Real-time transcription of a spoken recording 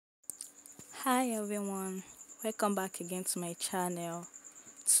Hi everyone, welcome back again to my channel.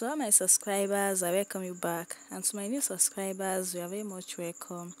 To all my subscribers, I welcome you back, and to my new subscribers, you are very much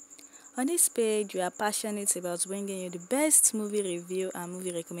welcome. On this page, we are passionate about bringing you the best movie review and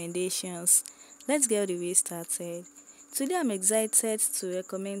movie recommendations. Let's get the way started. Today I'm excited to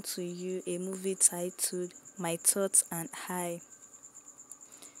recommend to you a movie titled My Thoughts and I.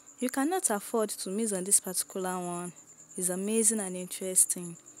 You cannot afford to miss on this particular one. It's amazing and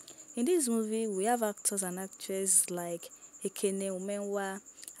interesting. In this movie, we have actors and actresses like Ekene, Umenwa,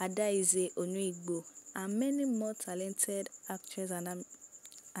 Adaeze, Onuigbo, and many more talented actors and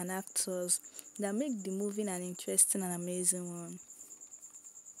actors that make the movie an interesting and amazing one.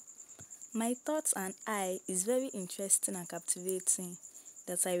 My Thoughts and I is very interesting and captivating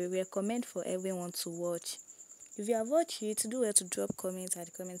that I will recommend for everyone to watch. If you have watched it, do well to drop comments at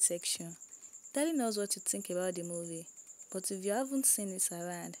the comment section telling us what you think about the movie. But if you haven't seen it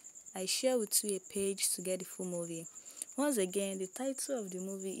around, I share with you a page to get the full movie. Once again, the title of the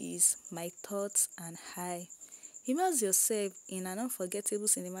movie is My Thoughts and I. Immerse yourself in an unforgettable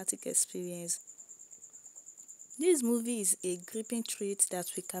cinematic experience. This movie is a gripping treat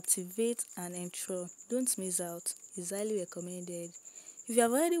that will captivate and enthrall. Don't miss out. It's highly recommended. If you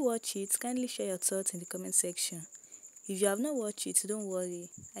have already watched it, kindly share your thoughts in the comment section. If you have not watched it, don't worry.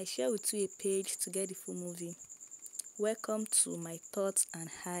 I share with you a page to get the full movie. Welcome to My Thoughts and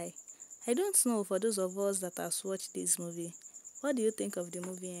I. I don't know, for those of us that has watched this movie, what do you think of the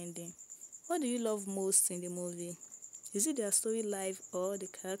movie ending? What do you love most in the movie? Is it their story life or the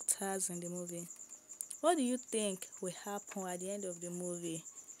characters in the movie? What do you think will happen at the end of the movie?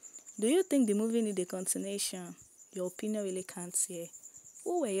 Do you think the movie needs a continuation? Your opinion really counts here.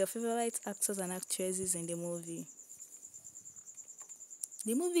 Who were your favorite actors and actresses in the movie?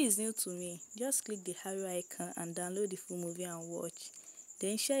 The movie is new to me. Just click the arrow icon and download the full movie and watch.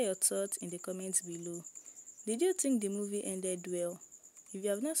 Then share your thoughts in the comments below. Did you think the movie ended well? If you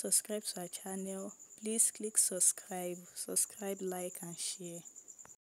have not subscribed to our channel, please click subscribe, like and share.